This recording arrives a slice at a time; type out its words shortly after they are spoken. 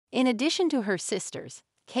In addition to her sisters,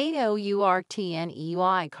 Kourtney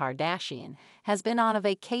Kardashian has been on a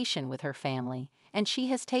vacation with her family, and she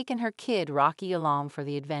has taken her kid Rocky along for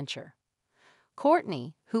the adventure.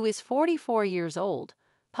 Kourtney, who is 44 years old,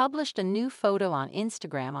 published a new photo on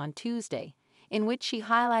Instagram on Tuesday, in which she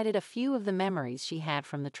highlighted a few of the memories she had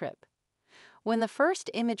from the trip. When the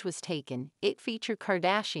first image was taken, it featured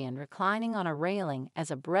Kardashian reclining on a railing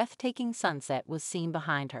as a breathtaking sunset was seen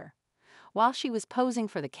behind her. While she was posing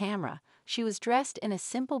for the camera, she was dressed in a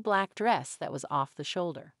simple black dress that was off the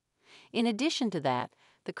shoulder. In addition to that,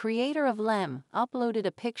 the creator of Lem uploaded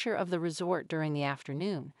a picture of the resort during the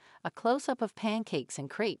afternoon, a close-up of pancakes and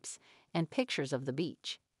crepes, and pictures of the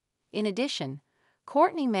beach. In addition,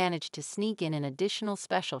 Kourtney managed to sneak in an additional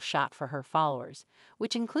special shot for her followers,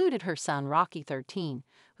 which included her son Rocky 13,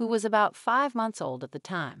 who was about 5 months old at the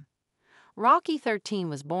time. Rocky 13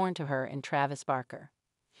 was born to her and Travis Barker.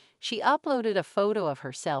 She uploaded a photo of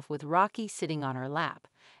herself with Rocky sitting on her lap,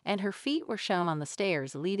 and her feet were shown on the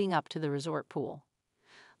stairs leading up to the resort pool.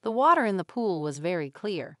 The water in the pool was very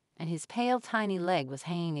clear, and his pale tiny leg was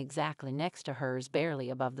hanging exactly next to hers,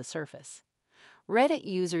 barely above the surface. Reddit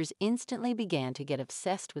users instantly began to get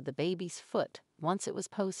obsessed with the baby's foot once it was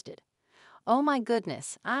posted. "Oh my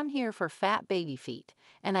goodness, I'm here for fat baby feet,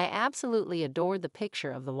 and I absolutely adored the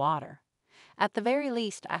picture of the water. At the very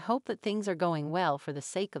least, I hope that things are going well for the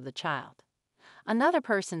sake of the child." Another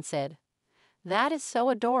person said, "That is so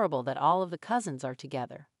adorable that all of the cousins are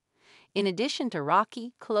together." In addition to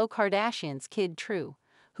Rocky, Khloe Kardashian's kid True,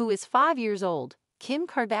 who is 5 years old, Kim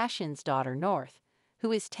Kardashian's daughter North,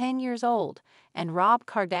 who is 10 years old, and Rob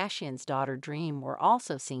Kardashian's daughter Dream were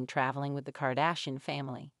also seen traveling with the Kardashian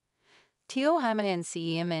family.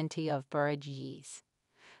 Tiohamacmt of Burrages.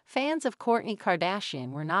 Fans of Kourtney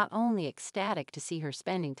Kardashian were not only ecstatic to see her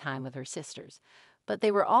spending time with her sisters, but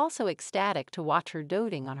they were also ecstatic to watch her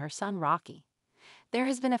doting on her son Rocky. There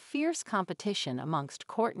has been a fierce competition amongst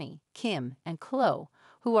Kourtney, Kim, and Khloe,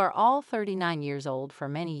 who are all 39 years old, for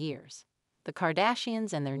many years. The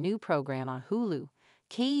Kardashians and their new program on Hulu,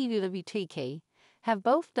 KUWTK, have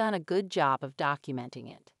both done a good job of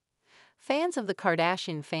documenting it. Fans of the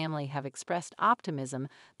Kardashian family have expressed optimism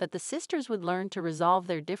that the sisters would learn to resolve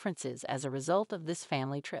their differences as a result of this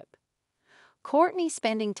family trip. Kourtney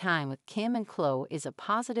spending time with Kim and Khloe is a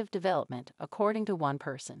positive development, according to one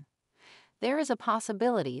person. There is a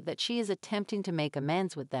possibility that she is attempting to make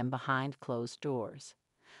amends with them behind closed doors.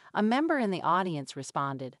 A member in the audience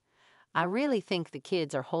responded, "I really think the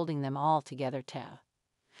kids are holding them all together too.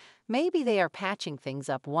 Maybe they are patching things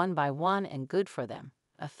up one by one, and good for them,"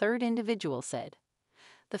 a third individual said.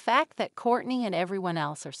 "The fact that Kourtney and everyone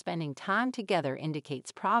else are spending time together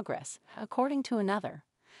indicates progress," according to another.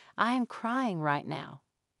 "I am crying right now."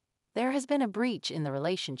 There has been a breach in the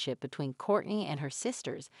relationship between Kourtney and her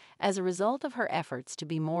sisters as a result of her efforts to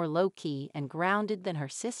be more low-key and grounded than her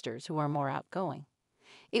sisters, who are more outgoing.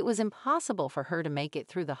 It was impossible for her to make it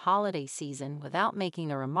through the holiday season without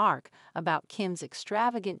making a remark about Kim's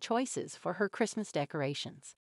extravagant choices for her Christmas decorations.